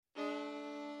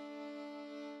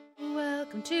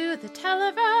Welcome to the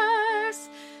Televerse,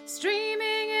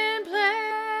 streaming in place.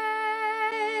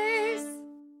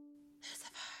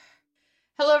 Lucifer.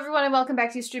 Hello, everyone, and welcome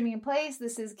back to Streaming in Place.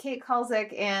 This is Kate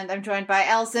Kalzik, and I'm joined by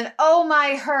Allison,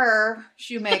 her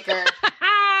Shoemaker.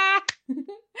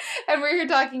 And we're here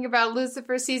talking about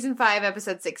Lucifer Season 5,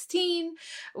 Episode 16,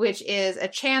 which is A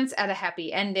Chance at a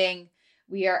Happy Ending.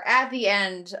 We are at the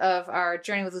end of our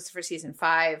journey with Lucifer Season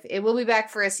 5. It will be back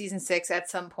for a Season 6 at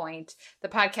some point. The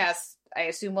podcast, I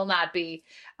assume, will not be,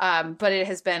 but it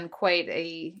has been quite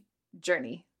a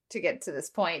journey to get to this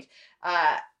point.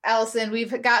 Allison,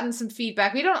 we've gotten some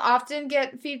feedback. We don't often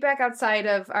get feedback outside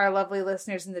of our lovely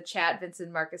listeners in the chat, Vincent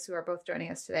and Marcus, who are both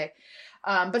joining us today.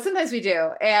 But sometimes we do.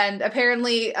 And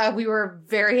apparently we were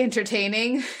very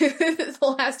entertaining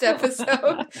the last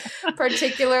episode,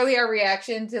 particularly our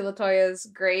reaction to LaToya's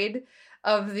grade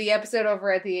of the episode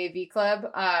over at the AV Club.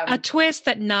 A twist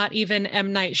that not even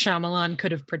M. Night Shyamalan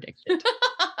could have predicted.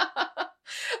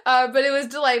 But it was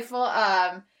delightful.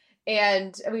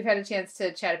 And we've had a chance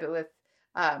to chat a bit with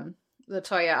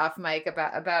LaToya off mic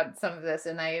about some of this.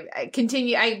 And I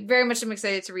very much am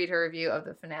excited to read her review of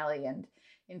the finale and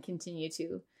continue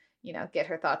to, get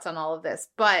her thoughts on all of this.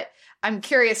 But I'm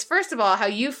curious, first of all, how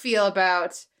you feel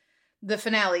about the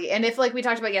finale. And if, like we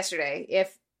talked about yesterday,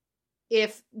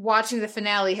 if watching the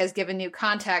finale has given new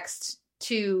context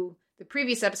to the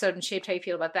previous episode and shaped how you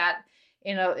feel about that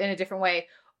in a different way.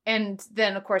 And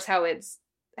then, of course, how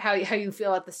you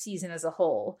feel about the season as a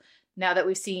whole, now that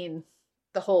we've seen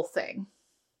the whole thing.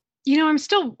 I'm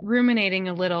still ruminating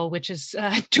a little, which is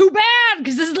too bad,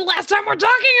 because this is the last time we're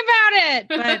talking about it.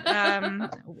 But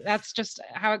that's just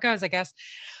how it goes, I guess.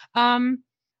 I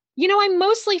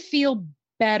mostly feel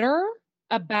better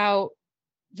about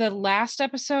the last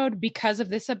episode because of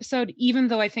this episode, even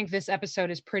though I think this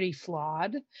episode is pretty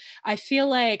flawed. I feel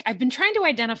like I've been trying to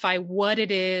identify what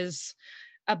it is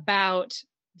about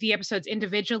the episodes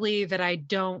individually that I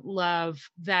don't love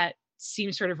that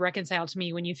seems sort of reconciled to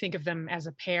me when you think of them as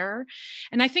a pair.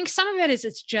 And I think some of it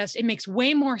is it makes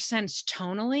way more sense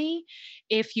tonally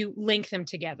if you link them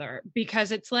together,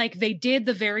 because it's like they did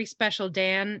the Very Special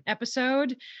Dan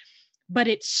episode, but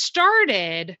it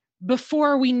started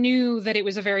before we knew that it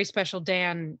was a Very Special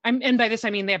Dan. And by this,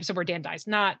 I mean the episode where Dan dies,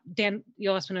 not Dan,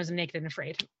 You'll Ask When I Was Naked and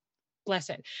Afraid.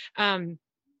 Bless it.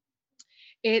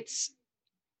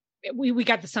 We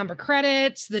got the somber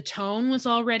credits. The tone was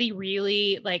already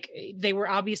really like, they were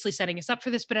obviously setting us up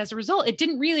for this, but as a result, it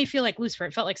didn't really feel like Lucifer.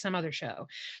 It felt like some other show.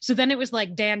 So then it was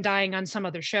like Dan dying on some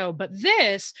other show. But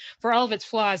this, for all of its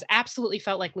flaws, absolutely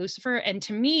felt like Lucifer. And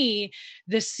to me,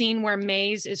 this scene where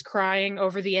Maze is crying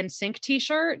over the NSYNC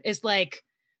t-shirt is like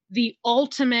the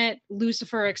ultimate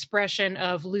Lucifer expression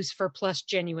of Lucifer plus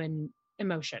genuine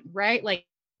emotion, right? Like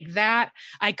that,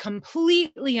 I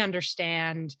completely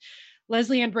understand.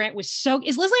 Leslie Ann Brandt is Leslie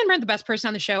Ann Brandt the best person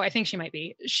on the show? I think she might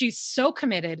be. She's so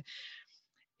committed.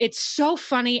 It's so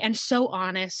funny and so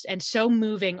honest and so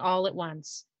moving all at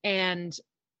once. And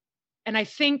I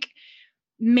think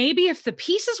maybe if the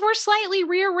pieces were slightly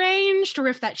rearranged, or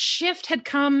if that shift had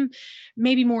come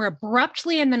maybe more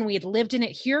abruptly and then we had lived in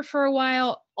it here for a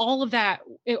while, all of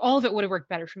it would have worked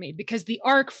better for me, because the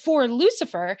arc for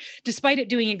Lucifer, despite it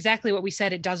doing exactly what we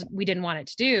said we didn't want it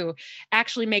to do,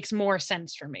 actually makes more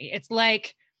sense for me. It's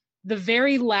like the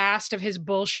very last of his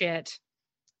bullshit,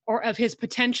 or of his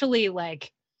potentially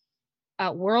like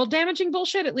world damaging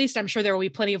bullshit. At least I'm sure there will be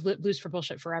plenty of Lucifer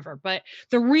bullshit forever, but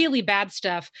the really bad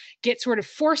stuff gets sort of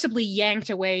forcibly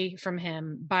yanked away from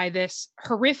him by this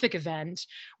horrific event,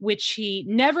 which he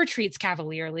never treats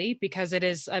cavalierly, because it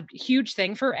is a huge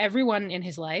thing for everyone in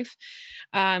his life.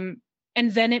 And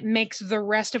then it makes the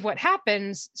rest of what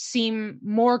happens seem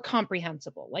more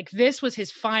comprehensible. Like this was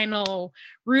his final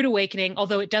rude awakening,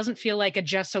 although it doesn't feel like a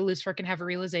just so Lucifer can have a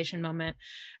realization moment.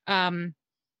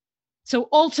 So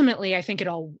ultimately, I think it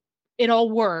all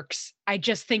works. I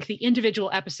just think the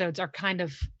individual episodes are kind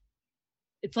of,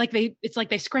 it's like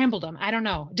they scrambled them. I don't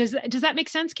know. Does that make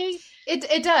sense, Kate?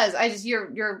 It does.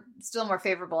 You're still more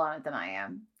favorable on it than I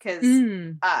am, because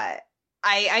I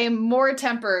am more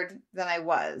tempered than I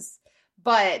was.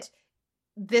 But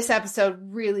this episode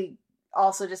really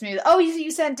also just made,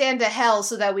 you sent Dan to hell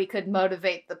so that we could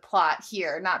motivate the plot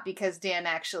here, not because Dan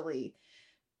actually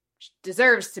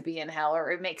deserves to be in hell,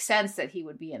 or it makes sense that he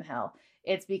would be in hell.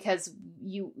 It's because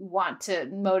you want to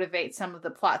motivate some of the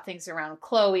plot things around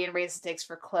Chloe and raise the stakes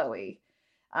for Chloe.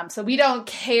 So we don't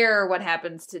care what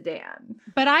happens to Dan.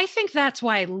 But I think that's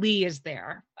why Lee is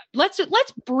there. Let's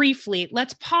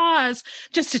pause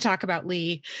just to talk about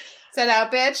Lee. Set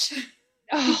out, bitch.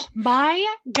 Oh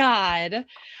my God.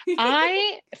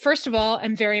 First of all,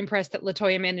 I'm very impressed that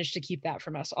LaToya managed to keep that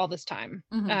from us all this time.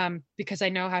 Because I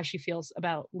know how she feels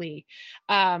about Lee.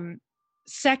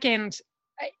 Second,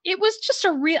 it was just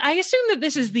I assume that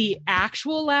this is the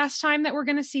actual last time that we're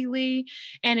going to see Lee,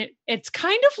 and it's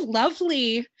kind of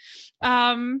lovely.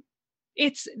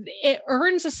 It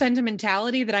earns a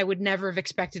sentimentality that I would never have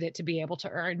expected it to be able to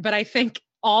earn. But I think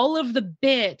all of the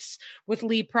bits with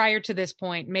Lee prior to this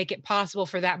point make it possible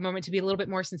for that moment to be a little bit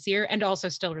more sincere and also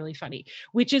still really funny,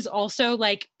 which is also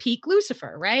like peak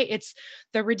Lucifer, right? It's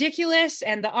the ridiculous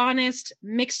and the honest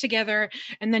mixed together,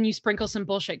 and then you sprinkle some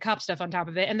bullshit cop stuff on top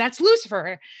of it, and that's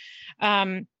Lucifer.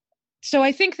 So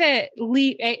I think that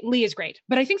Lee is great,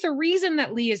 but I think the reason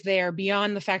that Lee is there,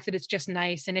 beyond the fact that it's just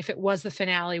nice, and if it was the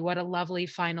finale, what a lovely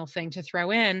final thing to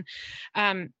throw in,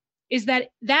 is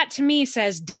that to me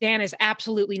says Dan is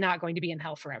absolutely not going to be in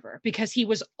hell forever, because he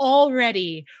was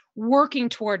already working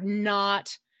toward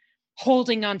not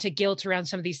holding on to guilt around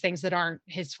some of these things that aren't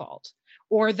his fault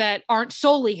or that aren't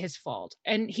solely his fault.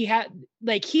 And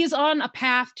he's on a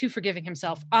path to forgiving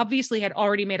himself, obviously had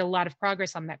already made a lot of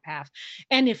progress on that path.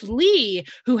 And if Lee,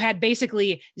 who had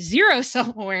basically zero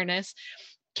self-awareness,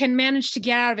 can manage to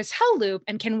get out of his hell loop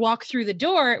and can walk through the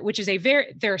door, which is there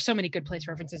are so many good place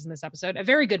references in this episode, a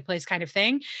very good place kind of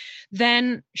thing,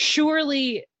 then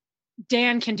surely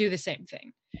Dan can do the same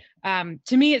thing.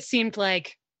 To me, it seemed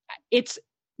like it's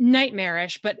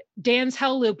nightmarish, but Dan's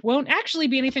hell loop won't actually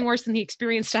be anything worse than he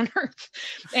experienced on Earth.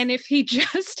 And if he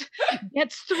just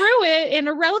gets through it in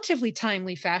a relatively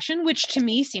timely fashion, which to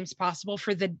me seems possible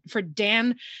for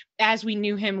Dan as we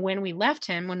knew him when we lost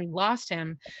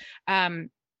him,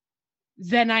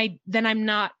 then I'm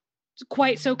not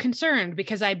quite so concerned,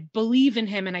 because I believe in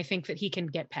him and I think that he can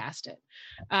get past it.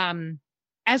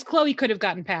 As Chloe could have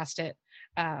gotten past it,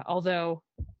 although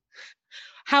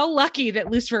how lucky that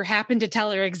Lucifer happened to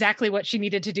tell her exactly what she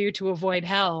needed to do to avoid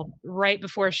hell right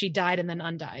before she died and then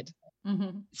undied.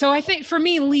 So I think for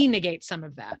me, Lee negates some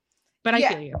of that, but I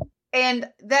feel you. And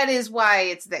that is why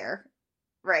it's there.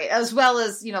 Right. As well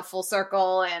as, full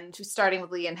circle and starting with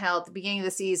Lee in hell at the beginning of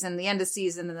the season, the end of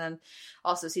season, and then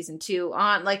also season 2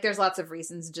 on. Like, there's lots of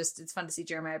reasons. Just it's fun to see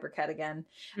Jeremiah Burkett again.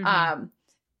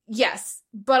 Yes.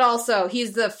 But also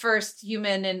he's the first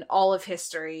human in all of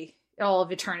history, all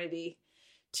of eternity,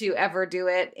 to ever do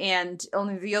it. And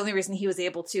the only reason he was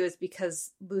able to is because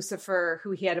Lucifer,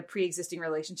 who he had a pre-existing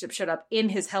relationship, showed up in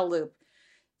his hell loop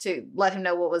to let him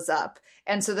know what was up.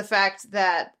 And so the fact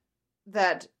that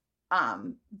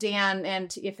Dan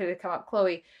and, if it had come up,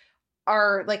 Chloe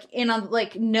are like in on,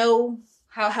 like, know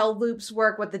how hell loops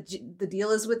work, what the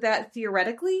deal is with that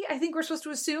theoretically. I think we're supposed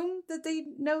to assume that they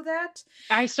know that.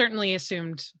 I certainly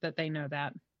assumed that they know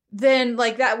that. Then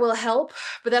like that will help,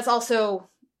 but that's also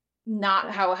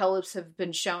not how hell loops have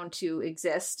been shown to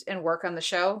exist and work on the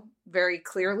show very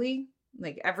clearly.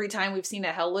 Like, every time we've seen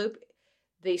a hell loop,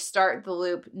 they start the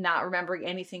loop not remembering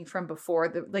anything from before.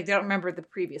 They don't remember the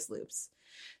previous loops.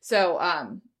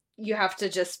 So you have to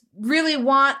just really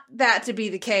want that to be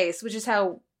the case, which is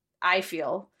how I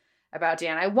feel about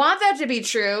Dan. I want that to be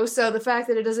true. So the fact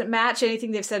that it doesn't match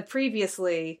anything they've said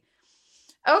previously,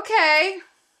 okay.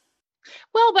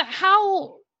 Well, but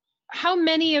how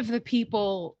many of the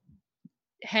people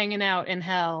hanging out in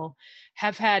hell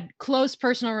have had close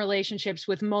personal relationships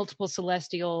with multiple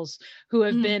celestials who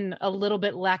have been a little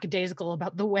bit lackadaisical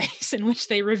about the ways in which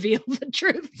they reveal the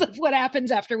truths of what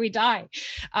happens after we die.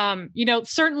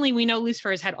 Certainly we know Lucifer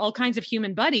has had all kinds of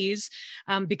human buddies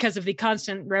because of the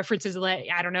constant references, like,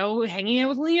 I don't know, hanging out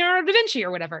with Leonardo da Vinci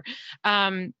or whatever.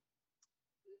 But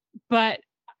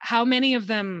how many of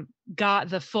them got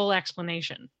the full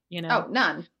explanation, Oh,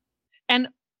 none.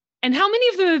 And how many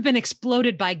of them have been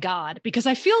exploded by God? Because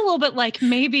I feel a little bit like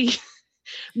maybe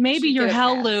your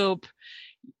hell loop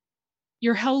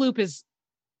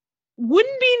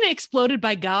wouldn't being exploded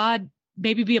by God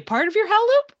maybe be a part of your hell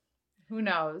loop? Who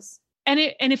knows? And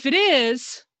if it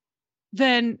is,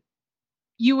 then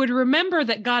you would remember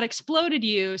that God exploded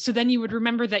you. So then you would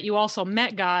remember that you also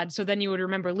met God. So then you would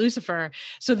remember Lucifer.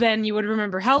 So then you would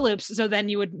remember hell loops. So then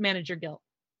you would manage your guilt.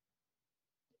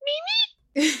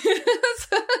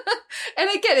 And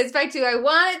again, it's back to, I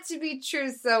want it to be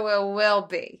true, so it will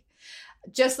be.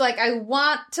 Just like I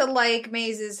want to like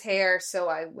Maze's hair, so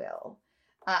I will.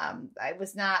 I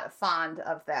was not fond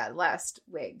of that last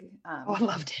wig. I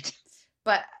loved it.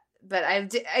 But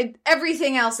I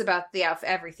everything else about the outfit,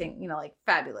 everything, like,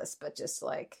 fabulous, but just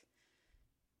like,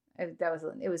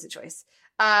 it was a choice.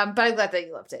 But I'm glad that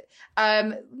you loved it.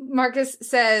 Marcus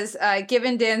says,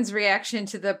 given Dan's reaction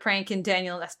to the prank in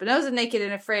Daniel and Espinosa naked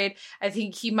and afraid, I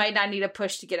think he might not need a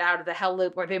push to get out of the hell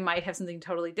loop, or they might have something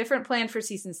totally different planned for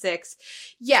season 6.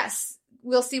 Yes,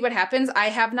 we'll see what happens. I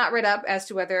have not read up as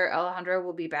to whether Alejandro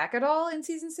will be back at all in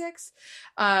season 6.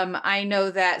 I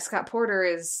know that Scott Porter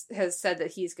has said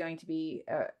that he's going to be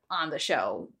on the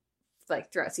show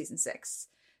like throughout season 6.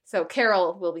 So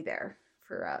Carol will be there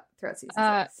for throughout season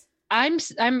 6.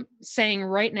 I'm saying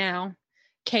right now,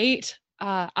 Kate,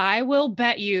 I will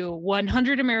bet you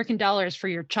 $100 American for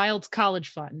your child's college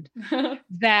fund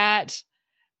that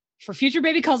for future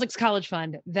baby Kulzik's college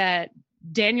fund that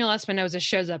Daniel Espinosa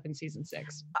shows up in season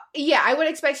 6. Yeah, I would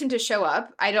expect him to show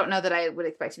up. I don't know that I would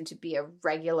expect him to be a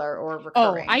regular or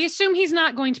recurring. Oh, I assume he's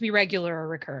not going to be regular or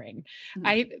recurring.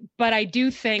 But I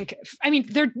do think, I mean,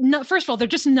 they're not, first of all, they're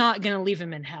just not going to leave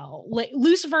him in hell. Like,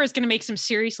 Lucifer is going to make some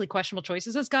seriously questionable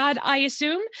choices as God, I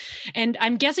assume. And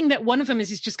I'm guessing that one of them is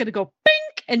he's just going to go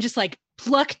bink and just like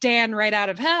pluck Dan right out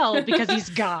of hell because he's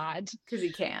God. Because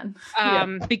he can.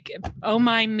 Oh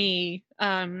my me.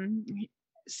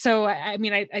 So, I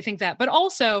mean, I think that, but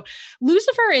also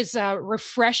Lucifer is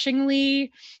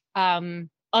refreshingly,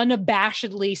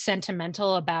 unabashedly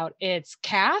sentimental about its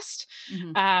cast.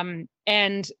 And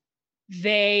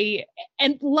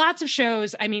lots of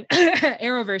shows, I mean,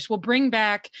 Arrowverse will bring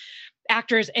back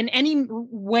actors in any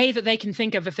way that they can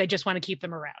think of if they just want to keep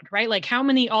them around, right? Like how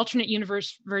many alternate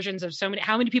universe versions of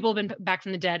how many people have been back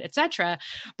from the dead, etc.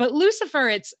 But Lucifer,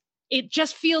 it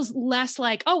just feels less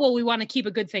like, oh, well, we want to keep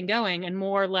a good thing going, and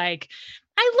more like,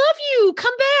 I love you,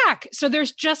 come back. So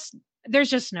there's just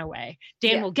no way.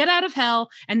 Dan will get out of hell,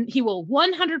 and he will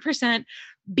 100%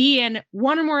 be in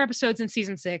one or more episodes in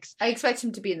season 6. I expect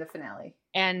him to be in the finale.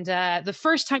 And the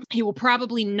first time, he will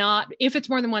probably not, if it's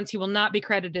more than once, he will not be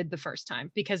credited the first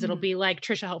time, because it'll be like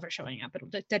Trisha Helfer showing up. It'll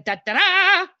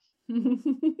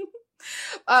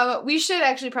we should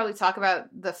actually probably talk about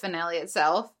the finale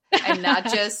itself. And not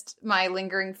just my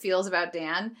lingering feels about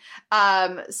Dan.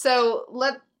 So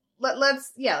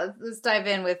let's dive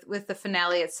in with the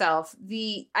finale itself.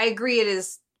 I agree it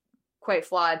is quite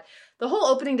flawed. The whole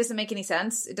opening doesn't make any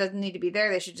sense. It doesn't need to be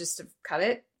there. They should just have cut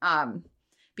it.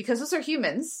 Because those are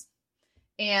humans.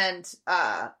 And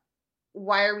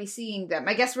why are we seeing them?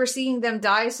 I guess we're seeing them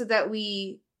die so that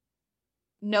we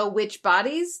know which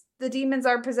bodies the demons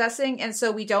are possessing, and so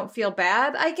we don't feel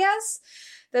bad, I guess.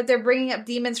 That they're bringing up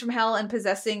demons from hell and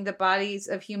possessing the bodies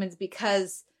of humans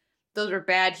because those are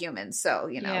bad humans. So,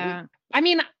 Yeah. I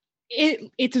mean,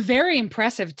 it's very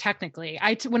impressive technically.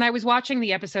 When I was watching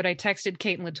the episode, I texted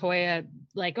Kate and LaToya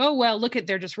like, oh, well, look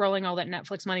they're just rolling all that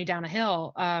Netflix money down a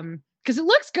hill. Because it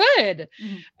looks good.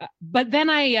 But then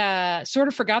I sort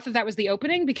of forgot that was the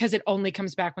opening, because it only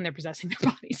comes back when they're possessing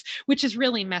their bodies, which is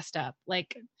really messed up.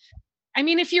 Like, I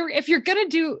mean, if you're going to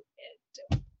do...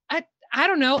 I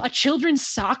don't know, a children's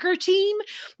soccer team?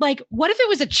 Like, what if it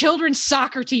was a children's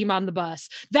soccer team on the bus?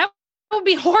 That would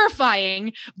be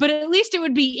horrifying, but at least it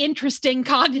would be interesting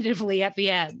cognitively at the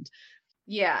end.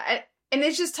 Yeah, and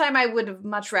it's just time I would have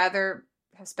much rather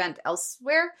have spent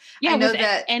elsewhere. Yeah, I know with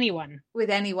that anyone. With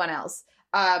anyone else.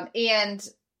 And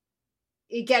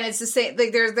again, it's the same,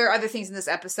 like there are other things in this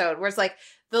episode where it's like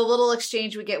the little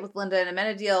exchange we get with Linda and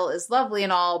Amenadiel is lovely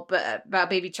and all, but about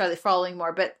baby Charlie following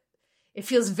more, but it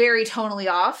feels very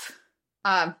tonally off.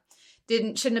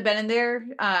 Shouldn't have been in there.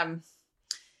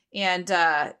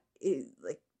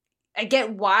 Like I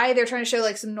get why they're trying to show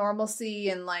like some normalcy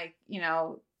and like,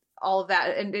 all of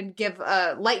that and give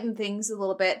lighten things a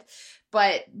little bit.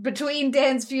 But between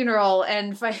Dan's funeral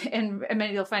and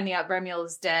Amenadiel finding out Bremiel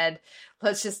is dead,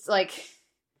 let's just like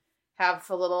have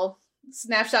a little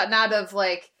snapshot, not of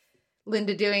like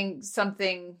Linda doing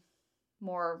something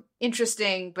more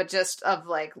interesting, but just of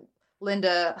like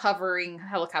Linda hovering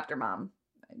helicopter mom.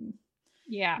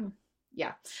 Yeah.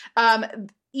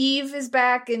 Eve is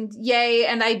back, and yay.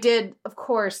 And I did, of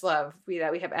course, love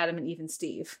that we have Adam and Eve and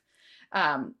Steve.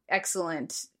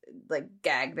 Excellent like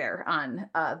gag there on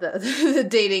the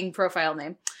dating profile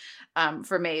name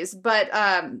for Maze. But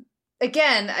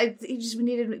again, we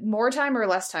needed more time or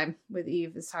less time with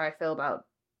Eve is how I feel about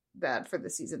that for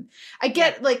this season. I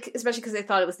get like, especially because they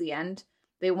thought it was the end.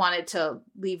 They wanted to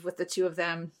leave with the two of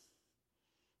them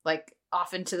like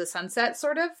off into the sunset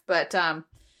sort of, but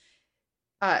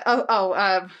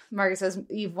Margaret says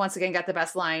Eve once again got the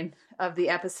best line of the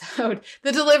episode.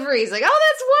 The delivery is like, oh,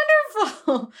 that's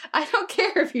wonderful. I don't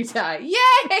care if you die.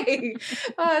 Yay!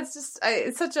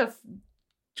 It's such a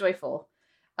joyful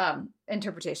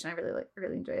interpretation. I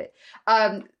really enjoyed it.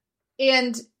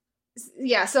 And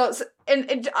yeah, so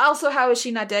and also, how is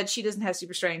she not dead? She doesn't have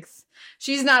super strength.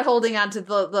 She's not holding on to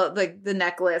the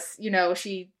necklace. You know,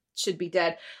 she should be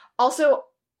dead. Also,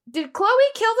 did Chloe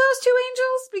kill those two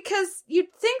angels? Because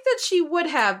you'd think that she would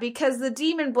have, because the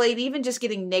demon blade, even just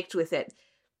getting nicked with it,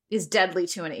 is deadly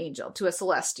to an angel, to a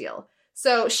celestial.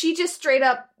 So she just straight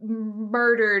up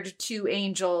murdered two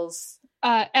angels.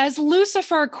 As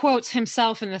Lucifer quotes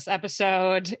himself in this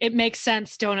episode, it makes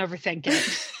sense, don't overthink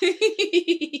it.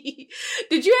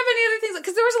 Did you have any other things?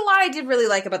 Because there was a lot I did really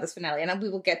like about this finale, and we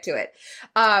will get to it.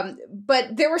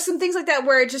 But there were some things like that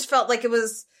where it just felt like it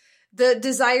was the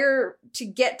desire to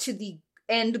get to the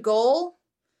end goal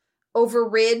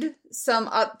overrid some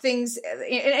things,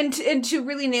 and to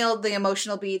really nail the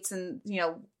emotional beats and, you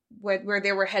know, where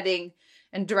they were heading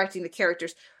and directing the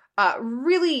characters.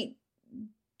 Really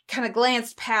kind of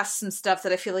glanced past some stuff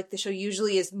that I feel like the show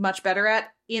usually is much better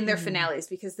at in their finales,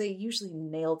 because they usually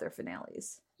nail their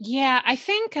finales. Yeah, I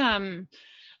think the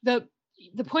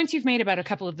points you've made about a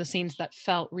couple of the scenes that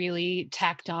felt really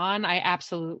tacked on, I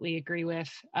absolutely agree with.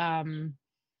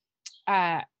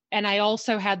 And I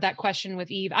also had that question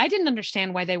with Eve. I didn't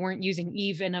understand why they weren't using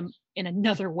Eve in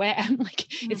another way. I'm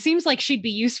like, it seems like she'd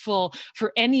be useful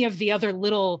for any of the other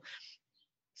little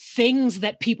things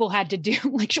that people had to do.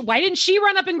 Like, why didn't she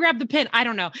run up and grab the pin? I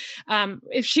don't know.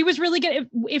 If she was really good,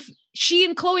 if she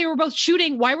and Chloe were both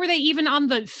shooting, why were they even on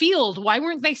the field? Why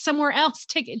weren't they somewhere else?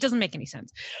 It doesn't make any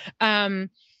sense.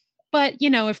 But, you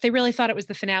know, if they really thought it was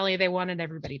the finale, they wanted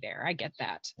everybody there. I get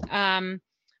that.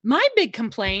 My big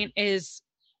complaint is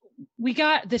we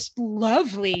got this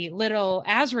lovely little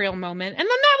Azrael moment, and then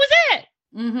that was it.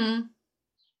 Mm-hmm.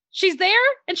 She's there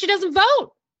and she doesn't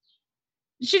vote.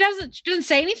 She doesn't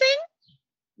say anything.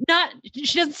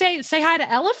 She doesn't say hi to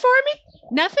Ella for me.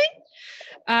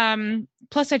 Nothing.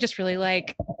 Plus I just really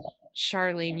like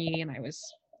Charlene Yee, and I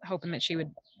was hoping that she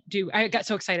would I got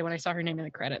so excited when I saw her name in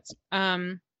the credits.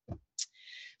 So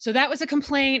that was a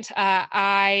complaint.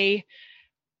 I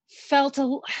felt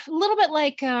a little bit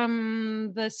like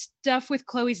the stuff with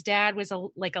Chloe's dad was a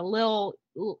little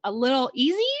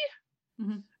easy.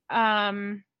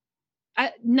 Mm-hmm.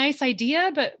 Nice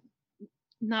idea, but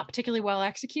not particularly well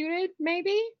executed,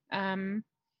 maybe. Yeah,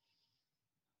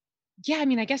 I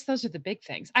mean, I guess those are the big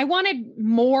things. I wanted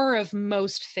more of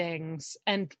most things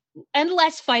and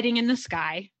less fighting in the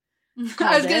sky.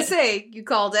 I was going to say, you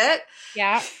called it.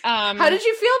 Yeah. How did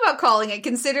you feel about calling it,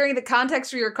 considering the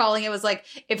context where you're calling it was like,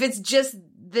 if it's just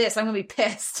this, I'm going to be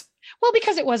pissed? Well,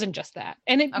 because it wasn't just that.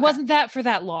 And it wasn't that for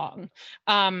that long.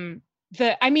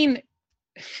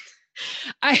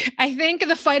 I think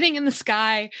the fighting in the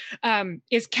sky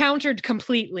is countered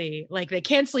completely. Like, they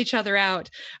cancel each other out.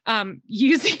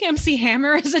 Using MC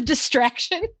Hammer as a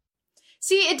distraction.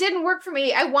 See, it didn't work for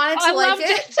me. I wanted to like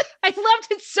it. I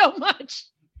loved it so much.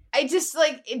 I just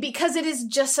because it is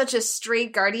just such a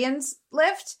straight Guardians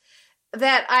lift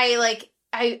that I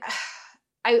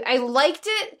liked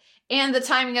it, and the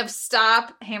timing of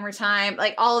stop, hammer time,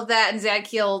 like all of that, and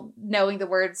Zadkiel knowing the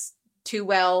words too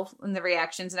well and the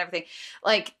reactions and everything.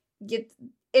 Like,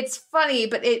 it's funny,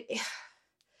 but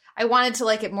I wanted to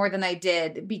like it more than I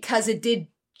did, because it did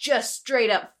just straight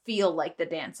up feel like the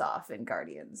dance off in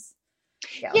Guardians.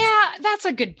 Yeah, that's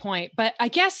a good point. But I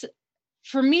guess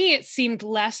for me, it seemed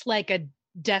less like a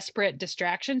desperate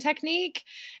distraction technique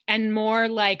and more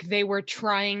like they were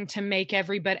trying to make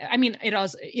everybody, I mean, it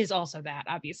is also that,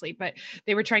 obviously, but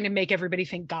they were trying to make everybody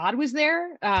think God was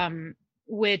there,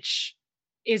 which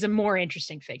is a more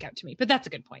interesting fake out to me. But that's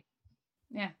a good point.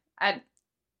 Yeah.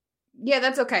 Yeah,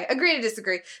 that's okay. Agree to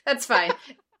disagree. That's fine.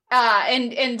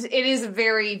 And it is a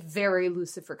very, very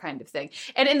Lucifer kind of thing.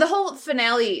 And in the whole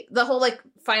finale, the whole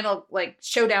final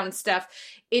showdown stuff,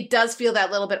 it does feel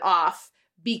that little bit off,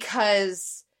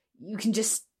 because you can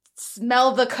just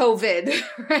smell the COVID,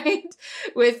 right?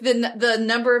 With the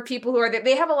number of people who are there.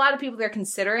 They have a lot of people they're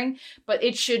considering, but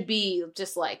it should be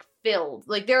just filled.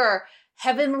 Like, there are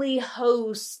heavenly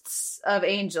hosts of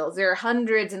angels. There are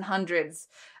hundreds and hundreds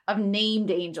of named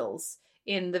angels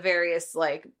in the various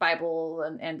Bible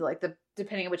and the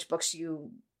depending on which books you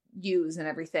use and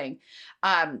everything.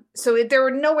 So there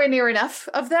were nowhere near enough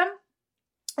of them.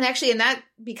 And actually,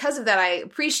 because of that, I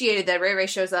appreciated that Ray Ray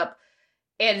shows up,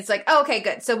 and it's like, oh, okay,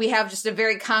 good. So we have just a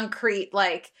very concrete,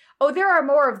 there are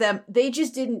more of them. They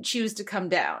just didn't choose to come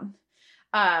down,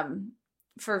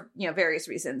 for, various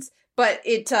reasons. But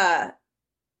it, the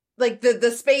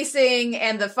spacing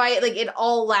and the fight, it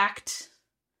all lacked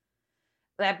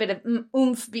that bit of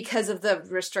oomph because of the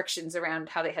restrictions around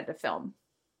how they had to film.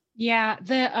 Yeah,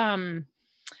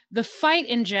 the fight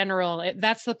in general,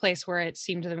 that's the place where it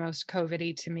seemed the most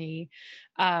COVID-y to me.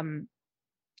 And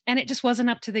it just wasn't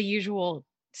up to the usual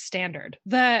standard.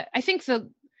 I think the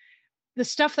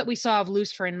stuff that we saw of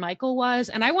Lucifer and Michael was,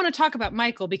 and I want to talk about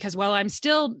Michael because while I'm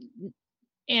still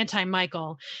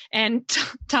anti-Michael, and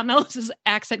Tom Ellis's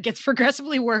accent gets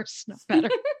progressively worse, not better.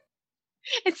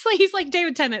 It's like he's like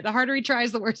David Tennant. The harder he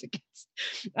tries, the worse it gets.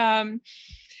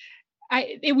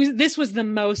 This was the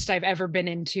most I've ever been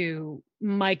into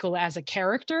Michael as a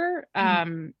character.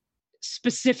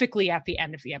 Specifically at the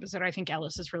end of the episode, I think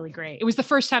Ellis is really great. It was the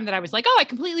first time that I was like, oh, I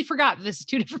completely forgot that this is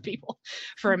two different people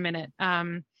for a minute.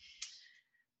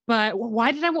 But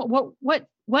why did I what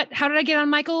how did I get on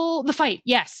Michael? The fight.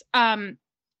 Yes.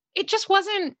 It just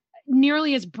wasn't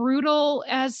nearly as brutal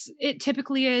as it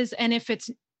typically is. And if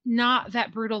it's not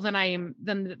that brutal, then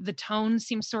the tone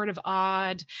seems sort of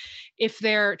odd. If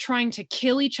they're trying to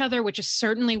kill each other, which is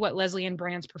certainly what Leslie and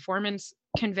Brand's performance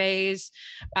conveys,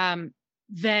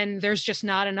 then there's just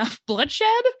not enough bloodshed.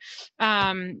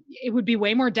 It would be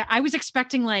way more. I was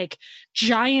expecting like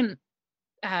giant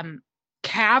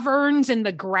caverns in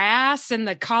the grass and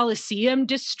the Colosseum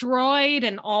destroyed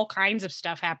and all kinds of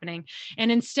stuff happening.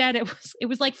 And instead it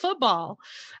was like football.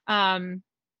 That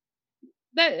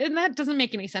doesn't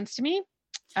make any sense to me.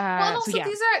 Well, also this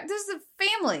is a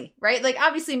family, right? Like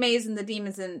obviously Maze and the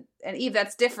demons and Eve,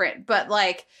 that's different. But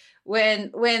like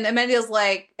when Amendiel's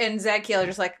like, and Zadkiel are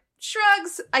just like,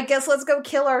 shrugs, I guess let's go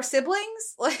kill our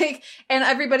siblings. Like, and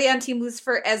everybody on Team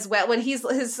Lucifer as well.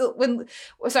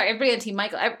 Everybody on Team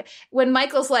Michael. When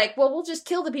Michael's like, well, we'll just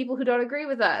kill the people who don't agree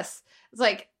with us. It's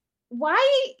like, why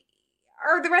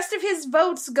are the rest of his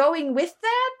votes going with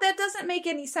that? That doesn't make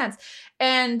any sense.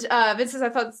 And Vince says, I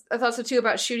thought so too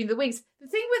about shooting the wings. The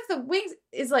thing with the wings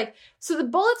is like, so the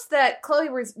bullets that Chloe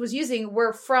was using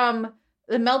were from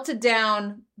the melted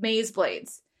down maze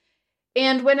blades.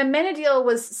 And when Amenadiel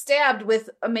was stabbed with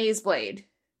a maze blade,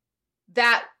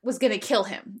 that was going to kill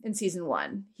him in season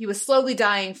 1. He was slowly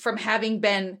dying from having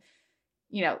been,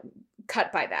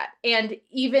 cut by that. And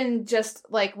even just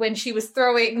like when she was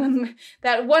throwing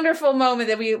that wonderful moment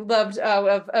that we loved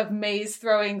of Maze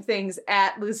throwing things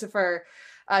at Lucifer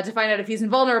to find out if he's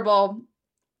invulnerable,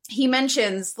 he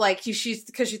mentions like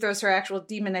because she throws her actual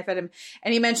demon knife at him.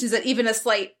 And he mentions that even a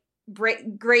slight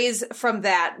graze from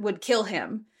that would kill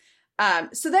him.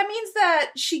 So that means that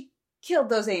she killed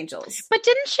those angels. But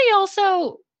didn't she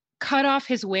also cut off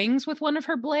his wings with one of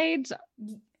her blades?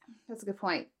 That's a good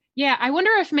point. Yeah, I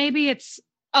wonder if maybe it's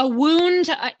a wound,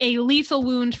 a lethal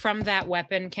wound from that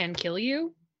weapon can kill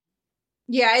you.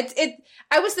 Yeah,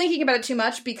 I was thinking about it too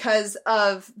much because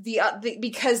of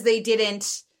because they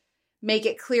didn't make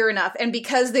it clear enough, and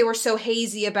because they were so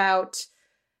hazy about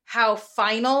how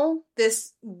final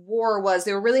this war was.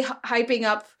 They were really hyping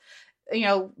up,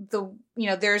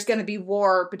 there's going to be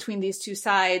war between these two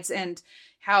sides and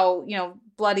how,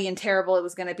 bloody and terrible it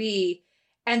was going to be.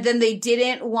 And then they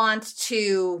didn't want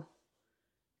to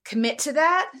commit to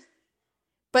that.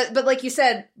 But like you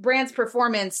said, Brand's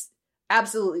performance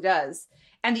absolutely does.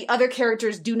 And the other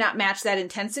characters do not match that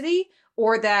intensity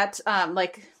or that,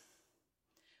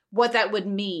 what that would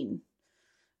mean.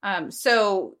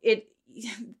 So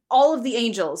all of the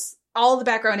angels, all the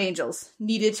background angels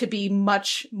needed to be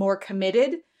much more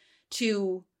committed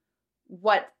to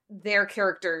what their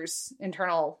characters'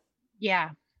 internal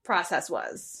process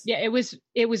was. Yeah, it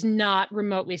was not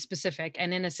remotely specific.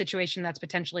 And in a situation that's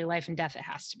potentially life and death, it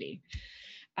has to be.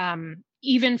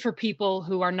 Even for people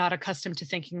who are not accustomed to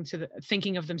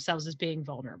thinking of themselves as being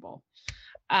vulnerable,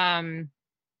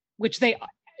 which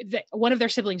one of their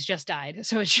siblings just died.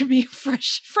 So it should be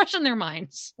fresh in their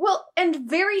minds. Well, and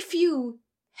very few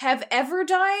have ever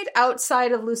died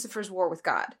outside of Lucifer's war with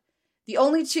God. The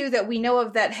only two that we know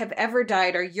of that have ever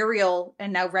died are Uriel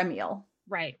and now Remiel.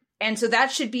 Right. And so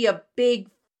that should be a big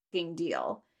fucking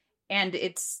deal. And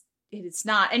it's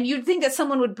not. And you'd think that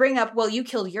someone would bring up, well, you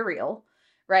killed Uriel,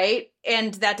 right?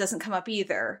 And that doesn't come up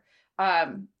either. I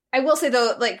will say,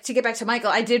 though, like, to get back to Michael,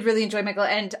 I did really enjoy Michael.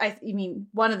 And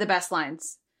one of the best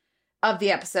lines of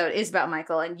the episode is about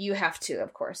Michael. And you have to,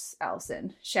 of course,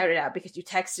 Allison, shout it out because you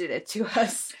texted it to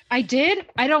us. I did?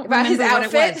 I don't about remember his what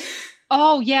outfit. It was.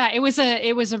 Oh yeah, it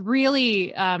was a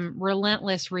really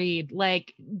relentless read,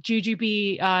 like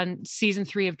Jujubee on season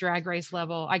 3 of Drag Race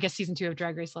level. I guess season 2 of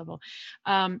Drag Race level.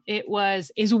 It was,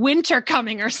 is winter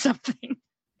coming or something?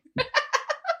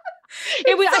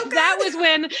 That was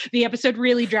when the episode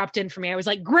really dropped in for me. I was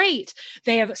like, great,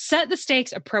 they have set the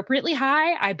stakes appropriately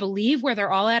high. I believe where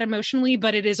they're all at emotionally,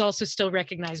 but it is also still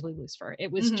recognizably Lucifer.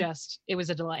 It was it was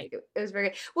a delight. It was very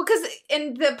good. Well, because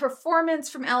in the performance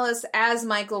from Ellis as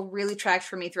Michael really tracked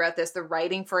for me throughout this. The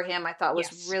writing for him I thought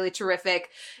was really terrific.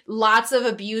 Lots of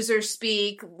abusers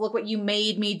speak. Look what you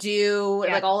made me do.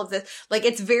 Like all of this. Like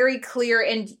it's very clear.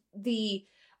 And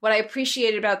what I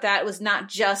appreciated about that was not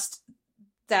just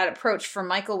that approach from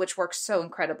Michael, which works so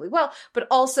incredibly well, but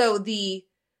also the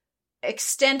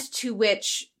extent to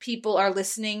which people are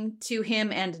listening to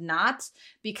him and not,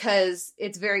 because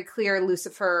it's very clear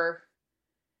Lucifer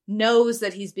knows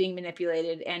that he's being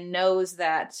manipulated and knows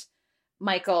that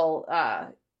Michael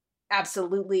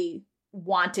absolutely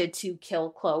wanted to kill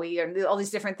Chloe and all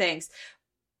these different things.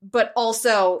 But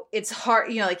also it's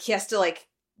hard, you know, like he has to like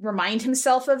remind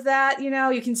himself of that, you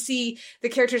know. You can see the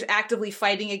characters actively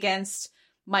fighting against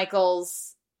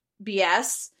Michael's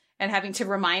BS and having to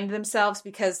remind themselves,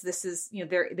 because this is, you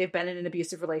know, they've been in an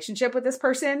abusive relationship with this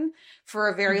person for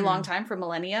a very long time, for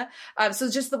millennia.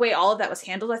 So just the way all of that was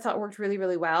handled, I thought worked really,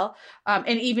 really well.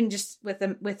 And even just with the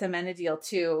Amenadiel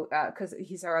too, because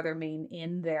he's our other main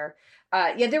in there.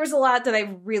 Yeah, there was a lot that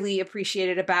I really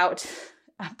appreciated about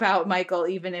Michael,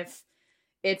 even if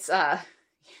it's still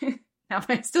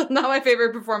not my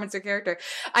favorite performance or character.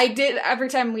 I did, every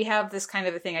time we have this kind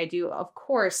of a thing, I do, of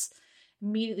course,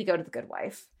 immediately go to The Good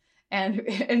Wife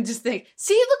and just think,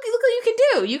 see, look what you can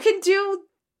do. You can do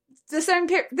the same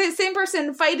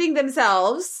person fighting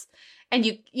themselves, and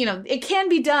you know, it can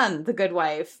be done. The Good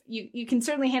Wife. You can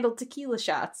certainly handle tequila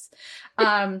shots.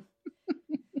 But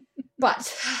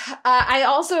I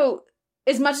also,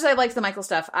 as much as I liked the Michael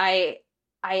stuff, I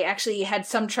actually had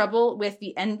some trouble with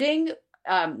the ending.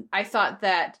 I thought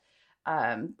that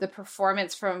the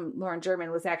performance from Lauren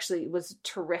German was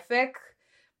terrific.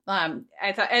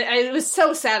 I thought, and it was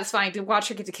so satisfying to watch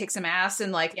her get to kick some ass,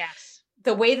 and like, yes,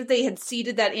 the way that they had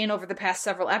seeded that in over the past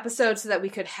several episodes so that we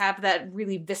could have that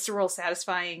really visceral,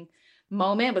 satisfying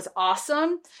moment was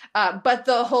awesome. But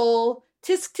the whole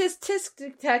tisk, tisk, tisk,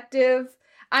 detective,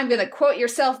 I'm going to quote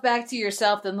yourself back to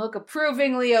yourself, then look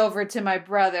approvingly over to my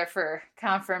brother for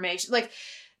confirmation. Like,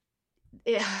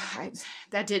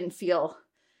 that didn't feel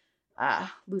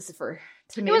Lucifer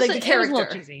to me. Like the character. It was a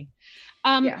little cheesy.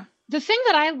 Yeah. The thing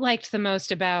that I liked the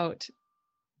most about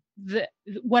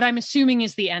what I'm assuming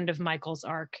is the end of Michael's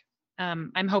arc,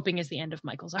 I'm hoping is the end of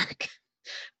Michael's arc.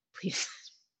 Please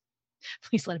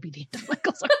let it be the end of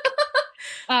Michael's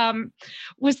arc.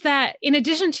 Was that, in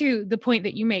addition to the point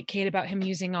that you make, Kate, about him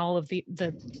using all of the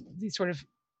sort of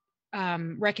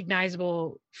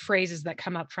recognizable phrases that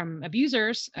come up from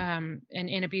abusers and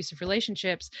in abusive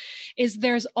relationships, is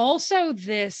there's also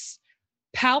this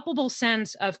palpable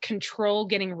sense of control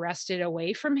getting wrested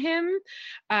away from him,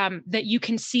 that you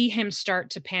can see him start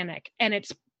to panic. And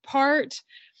it's part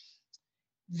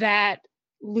that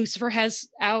Lucifer has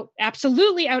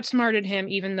absolutely outsmarted him,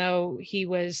 even though he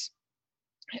was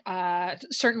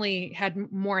certainly had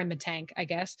more in the tank, I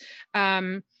guess.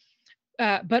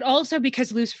 But also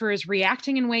because Lucifer is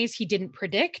reacting in ways he didn't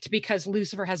predict, because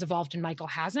Lucifer has evolved and Michael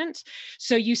hasn't.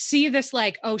 So you see this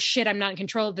like, oh shit, I'm not in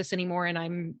control of this anymore, and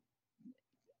I'm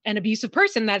an abusive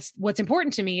person. That's what's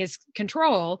important to me, is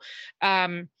control.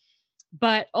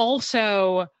 But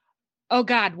also, oh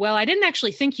God, well, I didn't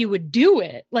actually think you would do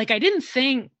it. Like, I didn't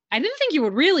think you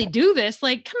would really do this.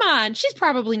 Like, come on, she's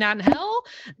probably not in hell.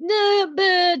 No,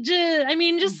 but I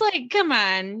mean, just like, come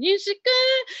on, you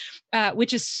should,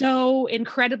 which is so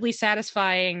incredibly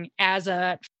satisfying as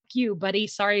a fuck you, buddy.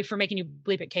 Sorry for making you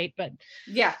bleep it, Kate, but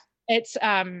yeah,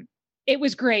 it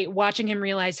was great watching him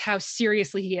realize how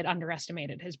seriously he had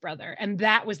underestimated his brother. And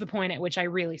that was the point at which I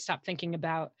really stopped thinking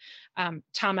about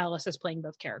Tom Ellis as playing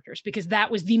both characters, because that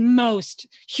was the most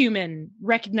human,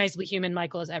 recognizably human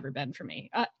Michael has ever been for me.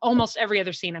 Almost every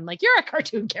other scene, I'm like, you're a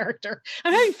cartoon character.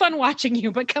 I'm having fun watching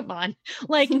you, but come on.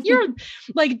 Like, you're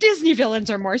like, Disney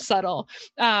villains are more subtle.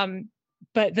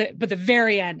 But the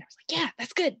very end, I was like, yeah,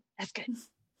 that's good. That's good.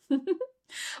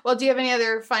 Well, do you have any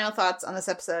other final thoughts on this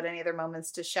episode? Any other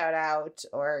moments to shout out,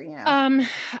 or, you know?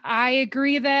 I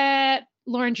agree that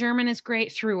Lauren German is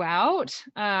great throughout.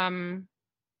 That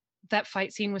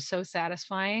fight scene was so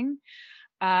satisfying.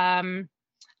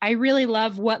 I really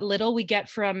love what little we get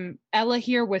from Ella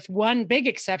here, with one big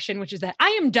exception, which is that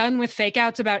I am done with fake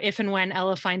outs about if and when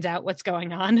Ella finds out what's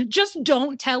going on. Just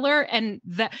don't tell her, and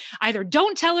that either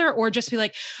don't tell her or just be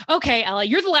like, okay, Ella,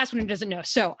 you're the last one who doesn't know.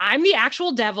 So I'm the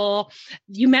actual devil.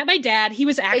 You met my dad. He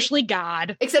was actually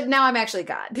God. Except now I'm actually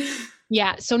God.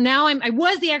 Yeah. So now I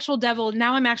was the actual devil.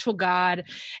 Now I'm actual God.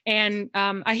 And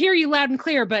I hear you loud and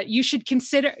clear, but you should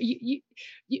consider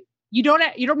you don't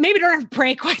maybe don't have to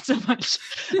pray quite so much,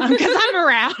 because I'm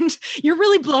around. You're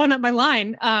really blowing up my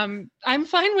line. I'm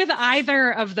fine with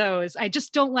either of those. I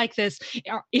just don't like this.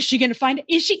 Is she going to find it?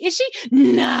 Is she?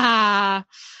 Nah.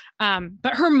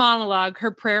 But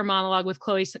her prayer monologue with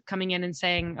Chloe coming in and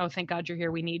saying, oh, thank God you're here,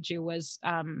 we need you, was,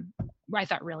 I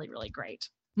thought really, really great.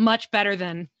 Much better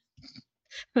than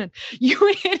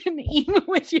You hit an emu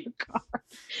with your car.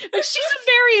 Like, she's a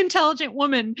very intelligent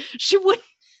woman. She would.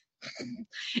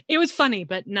 It was funny,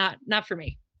 but not for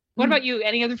me. What about you?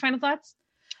 Any other final thoughts?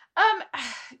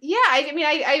 Yeah, I mean,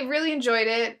 I really enjoyed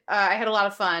it. I had a lot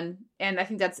of fun, and I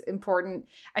think that's important.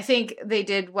 I think they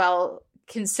did well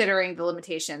considering the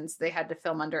limitations they had to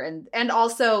film under, and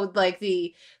also like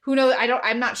who knows,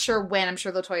 I'm not sure when. I'm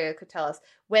sure LaToya could tell us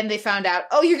when they found out,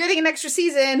 oh, you're getting an extra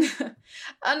season.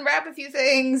 Unwrap a few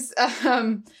things.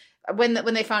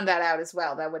 When they found that out as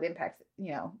well, that would impact,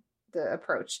 the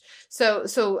approach.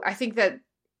 So I think that,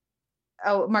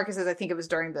 Marcus says, I think it was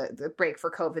during the break for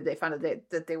COVID, they found out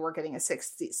that they were getting a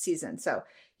sixth season. So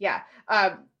yeah,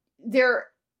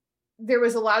 there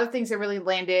was a lot of things that really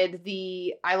landed.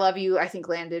 The I love you, I think,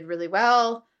 landed really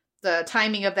well. The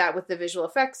timing of that with the visual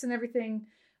effects and everything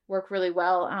worked really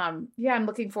well. Yeah, I'm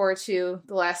looking forward to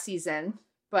the last season.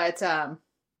 But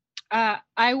I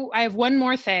have one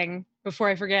more thing before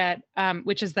I forget,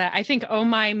 which is that I think "Oh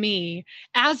My Me,"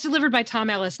 as delivered by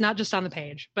Tom Ellis, not just on the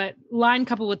page, but line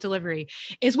coupled with delivery,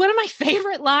 is one of my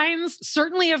favorite lines,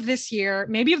 certainly of this year,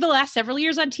 maybe of the last several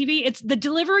years on TV. The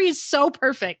delivery is so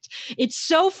perfect. It's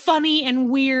so funny and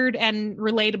weird and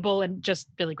relatable and just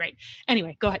really great.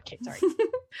 Anyway, go ahead, Kate. Sorry.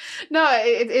 No,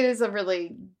 it is a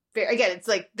really, again, it's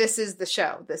like, this is the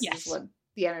show. This Yes. is what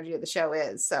the energy of the show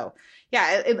is. So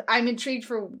yeah, I'm intrigued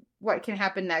for what can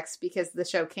happen next, because the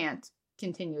show can't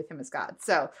continue with him as God.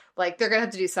 So like, they're gonna have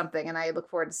to do something, and I look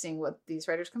forward to seeing what these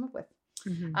writers come up with.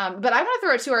 Mm-hmm. But I want to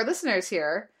throw it to our listeners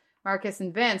here, Marcus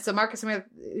and Vince. So Marcus, I'm gonna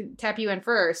tap you in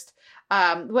first.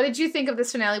 What did you think of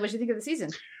this finale? What did you think of the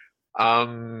season?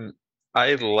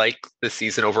 I like the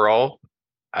season overall.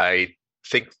 I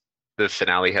think the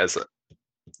finale has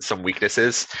some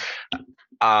weaknesses.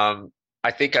 I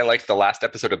think I liked the last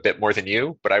episode a bit more than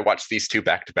you, but I watched these two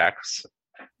back-to-backs,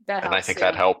 That and helps, I think yeah.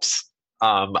 that helps.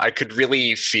 I could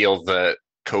really feel the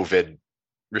COVID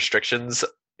restrictions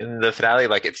in the finale.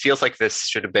 Like, it feels like this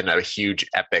should have been a huge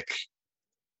epic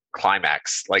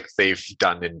climax like they've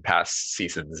done in past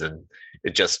seasons, and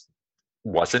it just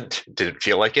didn't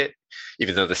feel like it,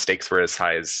 even though the stakes were as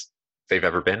high as they've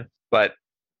ever been. But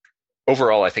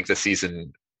overall, I think the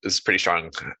season is pretty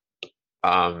strong.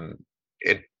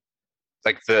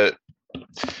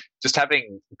 Just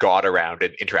having God around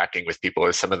and interacting with people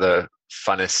is some of the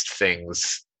funnest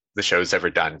things the show's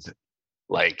ever done.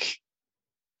 Like,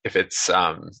 if it's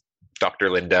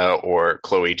Dr. Linda or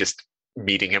Chloe just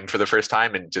meeting him for the first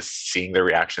time and just seeing their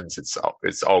reactions,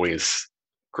 it's always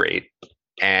great.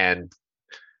 And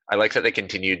I like that they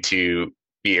continued to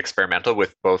be experimental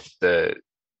with both the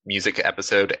music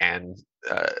episode and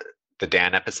the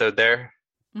Dan episode there.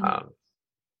 Mm-hmm.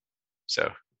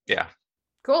 So yeah.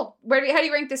 Cool. How do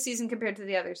you rank this season compared to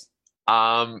the others?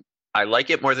 I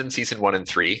like it more than season 1 and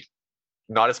 3,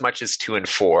 not as much as 2 and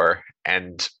 4.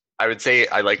 And I would say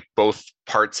I like both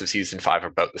parts of season 5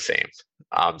 about the same.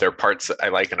 There are parts I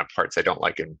like and parts I don't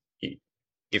like in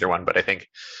either one, but I think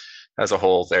as a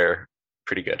whole, they're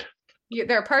pretty good.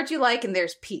 There are parts you like, and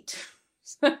there's Pete.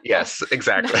 Yes,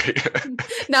 exactly.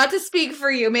 Not to speak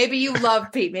for you. Maybe you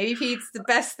love Pete. Maybe Pete's the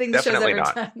best thing the show's ever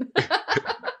done.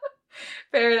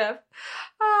 Fair enough.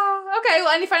 Okay,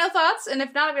 well, any final thoughts? And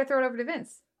if not, I'm going to throw it over to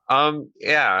Vince.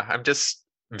 Yeah, I'm just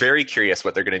very curious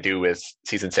what they're going to do with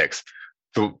season 6.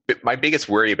 My biggest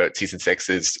worry about season 6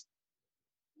 is,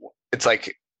 it's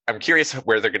like, I'm curious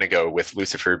where they're going to go with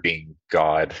Lucifer being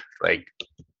God. Like,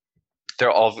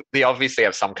 they obviously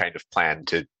have some kind of plan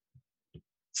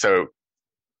so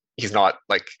he's not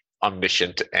like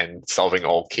omniscient and solving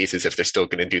all cases if they're still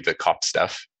going to do the cop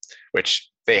stuff, which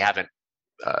they haven't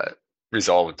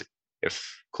resolved,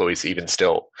 if Chloe's even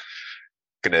still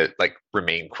going to like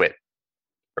remain quit,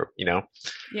 or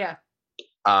Yeah.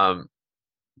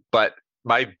 But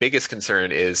my biggest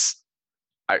concern is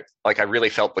I really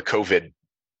felt the COVID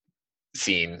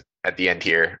scene at the end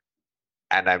here,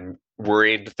 and I'm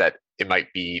worried that it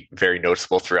might be very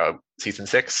noticeable throughout season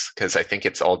 6, because I think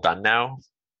it's all done now.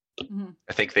 Mm-hmm.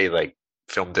 I think they like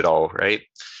filmed it all, right?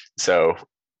 So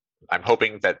I'm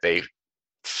hoping that they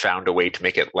found a way to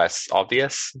make it less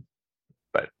obvious,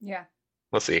 but yeah,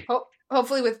 we'll see.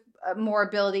 Hopefully with more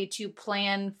ability to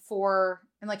plan for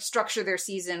and like structure their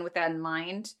season with that in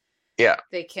mind. Yeah,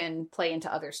 they can play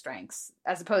into other strengths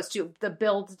as opposed to the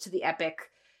build to the epic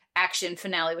action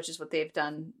finale, which is what they've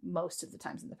done most of the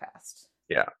times in the past.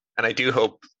 Yeah, and I do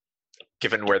hope,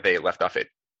 given where they left off it,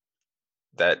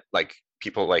 that like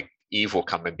people like Eve will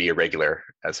come and be a regular,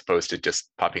 as opposed to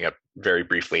just popping up very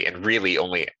briefly and really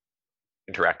only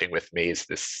interacting with Maze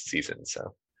this season.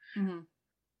 So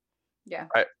yeah.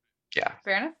 Yeah.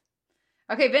 Fair enough.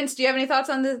 Okay, Vince, do you have any thoughts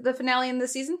on the finale in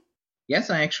this season? Yes,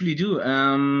 I actually do.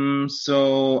 I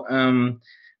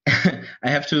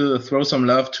have to throw some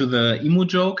love to the emu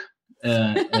joke.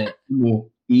 Emu.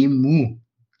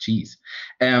 Jeez.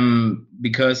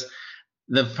 Because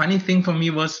the funny thing for me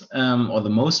was, or the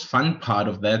most fun part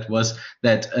of that was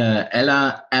that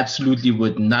Ella absolutely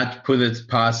would not put it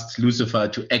past Lucifer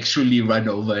to actually run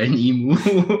over an emu.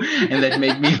 And that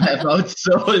made me laugh out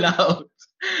so loud.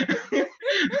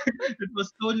 It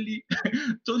was totally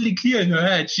clear in her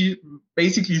head. She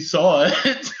basically saw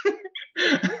it.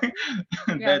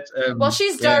 Yeah. Well,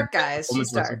 she's dark, guys.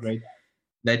 She's dark. So great.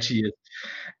 That she is.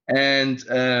 And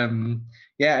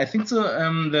I think so.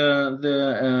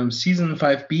 The season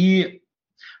 5B,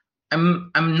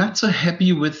 I'm not so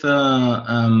happy with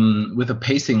the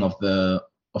pacing of the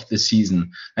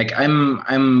season. Like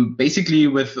I'm basically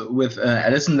with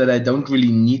Allison that I don't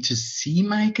really need to see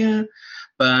Michael,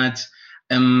 but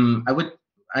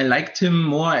I liked him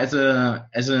more as a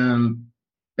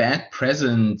bad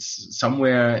presence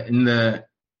somewhere in the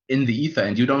ether,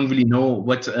 and you don't really know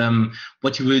what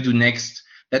he will do next.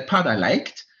 That part I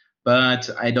liked, but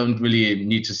I don't really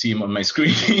need to see him on my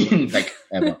screen like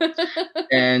ever.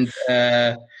 And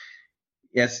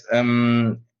yes,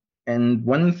 and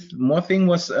one more thing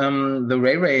was the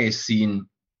Ray scene.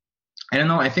 I don't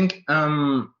know. I think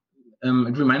it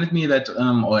reminded me that,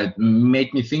 or it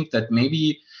made me think that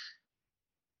maybe,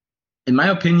 in my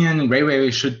opinion, Ray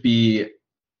should be,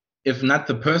 if not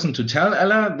the person to tell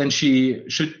Ella, then she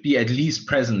should be at least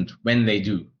present when they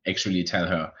do actually tell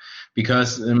her,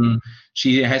 because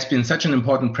she has been such an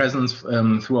important presence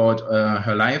throughout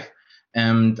her life,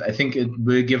 and I think it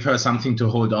will give her something to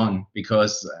hold on,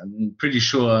 because I'm pretty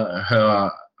sure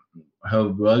her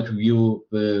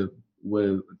worldview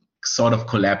will sort of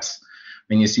collapse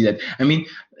when you see that. I mean,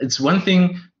 it's one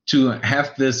thing to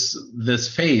have this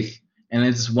faith, and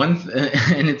it's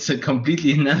a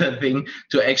completely another thing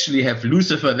to actually have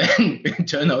Lucifer then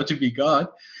turn out to be God.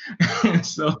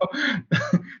 So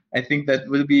I think that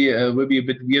will be a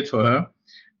bit weird for her.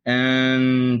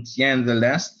 And and the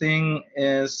last thing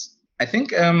is, I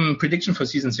think prediction for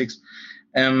season 6.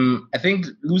 I think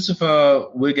Lucifer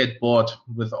will get bored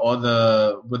with all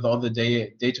the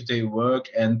day-to-day work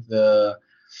and the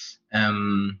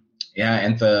and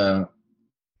the,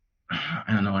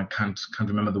 I don't know, I can't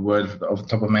remember the word off the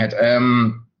top of my head.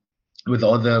 With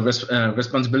all the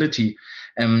responsibility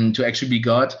to actually be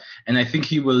God, and I think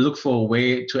he will look for a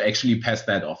way to actually pass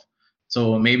that off.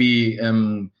 So maybe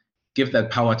give that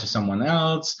power to someone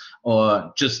else,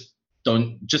 or just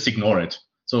ignore it.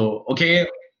 So okay,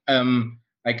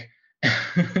 like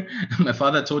my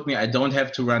father told me I don't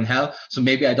have to run hell, so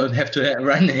maybe I don't have to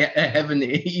run heaven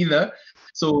either.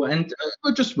 So and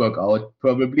it'll just work out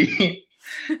probably.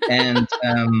 And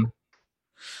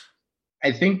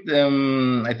I think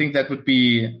that would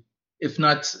be, if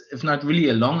not really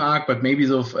a long arc, but maybe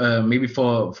maybe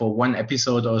for one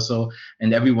episode or so,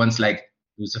 and everyone's like,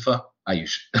 Lucifer, are you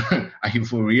are you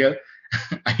for real?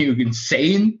 Are you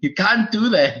insane? You can't do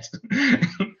that.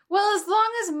 Well, as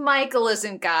long as Michael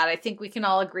isn't God, I think we can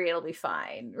all agree it'll be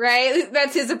fine, right?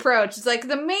 That's his approach. It's like,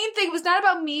 the main thing was not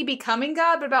about me becoming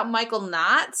God, but about Michael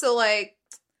not. So, like,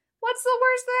 what's the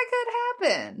worst that could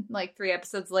happen? Like 3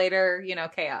 episodes later,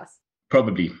 chaos.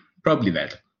 Probably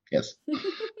that. Yes.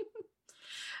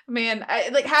 Man,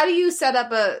 how do you set up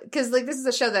because this is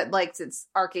a show that likes its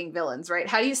arcing villains, right?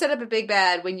 How do you set up a big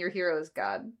bad when your hero is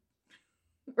God?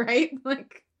 Right?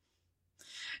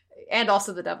 And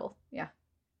also the devil. Yeah.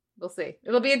 We'll see.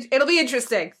 It'll be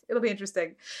interesting. It'll be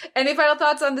interesting. Any final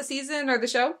thoughts on the season or the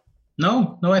show?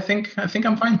 No, I think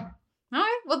I'm fine. All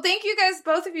right. Well, thank you guys,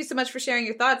 both of you, so much for sharing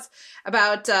your thoughts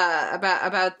about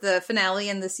the finale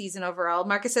and the season overall.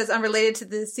 Marcus says, unrelated to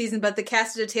the season, but the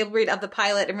cast did a table read of the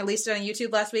pilot and released it on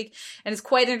YouTube last week, and it's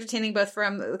quite entertaining, both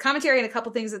from the commentary and a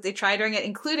couple things that they tried during it,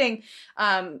 including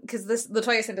because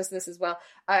Latoya sent us this as well.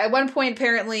 At one point,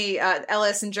 apparently,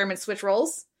 Ellis and German switch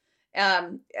roles.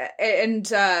 So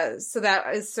that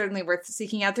is certainly worth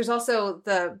seeking out. There's also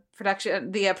the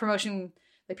promotion.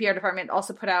 The PR department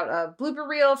also put out a blooper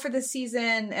reel for this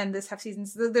season and this half season.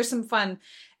 So there's some fun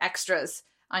extras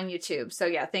on YouTube. So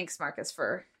yeah, thanks Marcus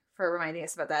for reminding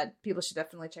us about that. People should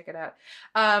definitely check it out.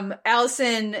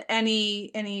 Allison,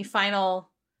 any final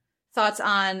thoughts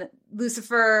on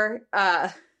Lucifer?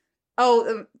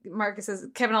 Marcus says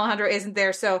Kevin Alejandro isn't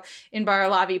there, so Inbar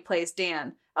Alavi plays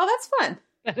Dan. Oh, that's fun.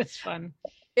 That is fun.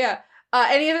 Yeah.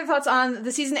 Any other thoughts on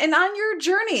the season and on your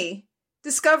journey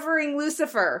discovering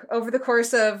Lucifer over the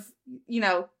course of,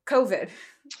 COVID?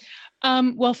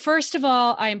 Well, first of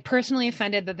all, I am personally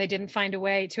offended that they didn't find a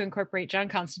way to incorporate John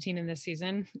Constantine in this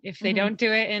season. If they don't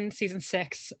do it in season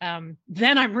 6,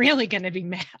 then I'm really going to be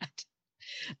mad.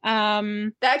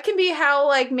 That can be how,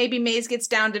 like, maybe Maze gets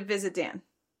down to visit Dan.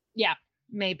 Yeah,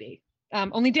 maybe.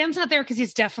 Only Dan's not there because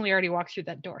he's definitely already walked through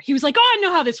that door. He was like, "Oh, I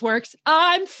know how this works.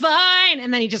 I'm fine,"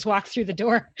 and then he just walked through the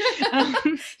door.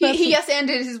 He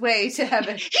yes-anded his way to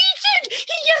heaven. He did.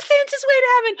 He yes-anded his way to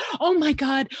heaven. Oh my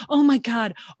god. Oh my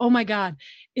god. Oh my god.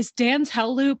 Is Dan's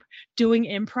Hell Loop doing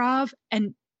improv,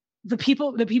 and the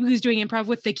people he's doing improv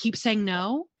with, they keep saying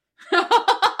no?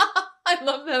 I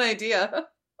love that idea.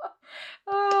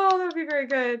 Oh, that'd be very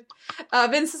good.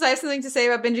 Vince says, I have something to say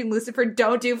about binging Lucifer.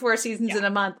 Don't do 4 seasons in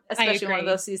a month, especially one of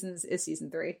those seasons is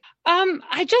season 3.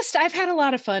 I've had a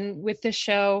lot of fun with this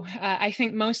show. I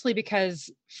think mostly because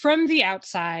from the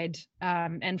outside,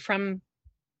 and from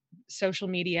social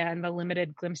media and the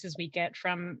limited glimpses we get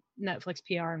from Netflix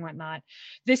PR and whatnot,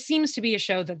 this seems to be a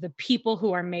show that the people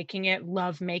who are making it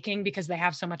love making because they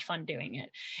have so much fun doing it.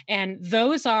 And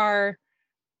those are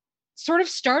sort of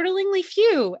startlingly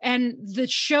few, and the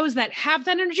shows that have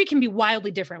that energy can be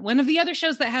wildly different. One of the other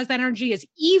shows that has that energy is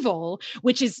Evil,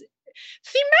 which is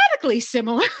thematically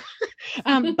similar,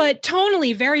 but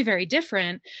tonally very, very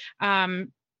different,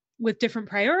 with different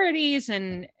priorities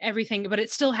and everything, but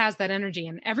it still has that energy.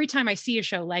 And every time I see a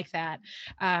show like that,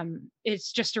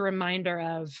 it's just a reminder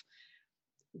of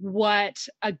what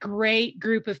a great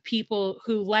group of people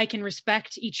who like and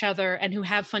respect each other and who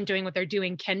have fun doing what they're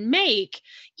doing can make,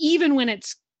 even when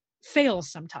it's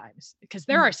fails sometimes, because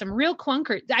there are some real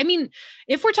clunkers. I mean,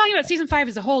 if we're talking about season 5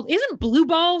 as a whole, isn't Blue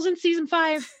Balls in season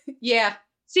 5? Yeah.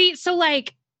 See, so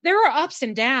like there are ups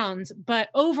and downs, but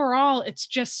overall it's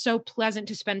just so pleasant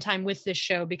to spend time with this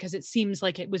show because it seems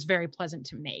like it was very pleasant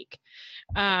to make.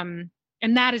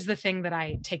 And that is the thing that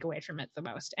I take away from it the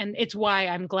most. And it's why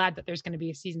I'm glad that there's going to be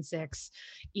a season 6,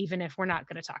 even if we're not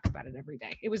going to talk about it every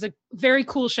day. It was a very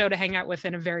cool show to hang out with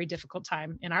in a very difficult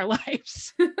time in our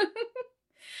lives.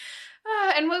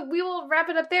 And we will wrap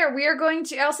it up there.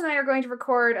 Allison and I are going to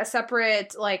record a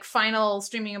separate, like, final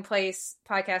Streaming in Place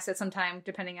podcast at some time,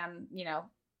 depending on,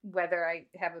 whether I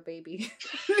have a baby,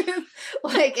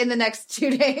 like in the next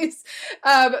 2 days.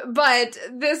 But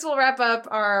this will wrap up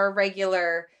our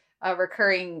regular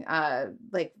recurring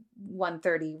like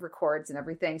 1:30 records and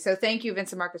everything. So thank you,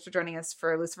 Vince and Marcus, for joining us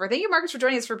for Lucifer. Thank you, Marcus, for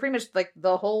joining us for pretty much like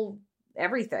the whole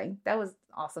everything. That was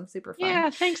awesome, super fun. Yeah,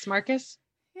 thanks, Marcus.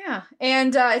 Yeah,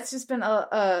 and it's just been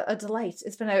a delight.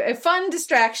 It's been a fun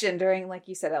distraction during, like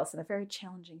you said, Allison, a very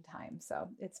challenging time. So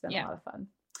it's been a lot of fun.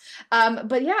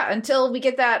 But yeah, until we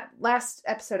get that last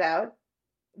episode out,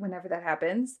 whenever that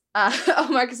happens.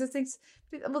 Marcus says thanks.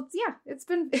 Well, yeah, it's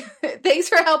been thanks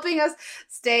for helping us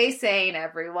stay sane,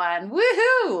 everyone.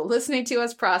 Woohoo! Listening to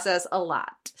us process a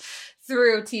lot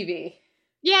through TV.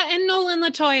 Yeah, and Nolan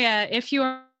Latoya, if you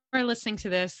are listening to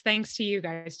this, thanks to you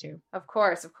guys too. Of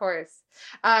course.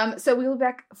 So we will be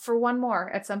back for one more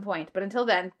at some point. But until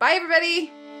then, bye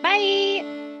everybody.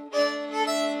 Bye.